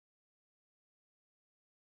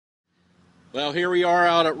Well, here we are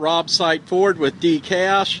out at Rob's Site Ford with Dee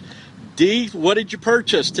Cash. Dee, what did you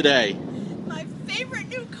purchase today? My favorite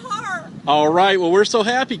new car. All right, well, we're so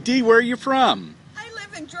happy. Dee, where are you from? I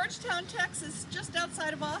live in Georgetown, Texas, just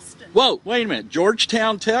outside of Austin. Whoa, wait a minute.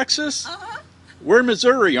 Georgetown, Texas? Uh-huh. We're in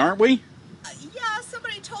Missouri, aren't we? Yeah,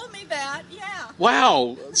 somebody told me that, yeah.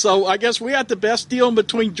 Wow, so I guess we had the best deal in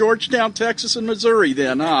between Georgetown, Texas and Missouri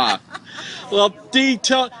then, huh? Well, Dee,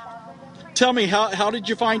 tell me, how did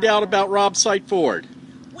you find out about Rob's Site Ford?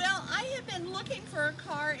 Well, I have been looking for a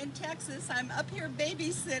car in Texas. I'm up here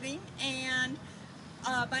babysitting, and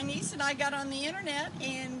my niece and I got on the internet,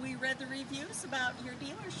 and we read the reviews about your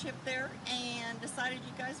dealership there, and decided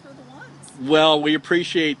you guys were the ones. Well, we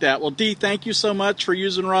appreciate that. Well, Dee, thank you so much for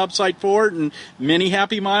using Rob's Site Ford, and many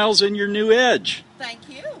happy miles in your new Edge. Thank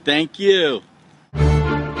you. Thank you.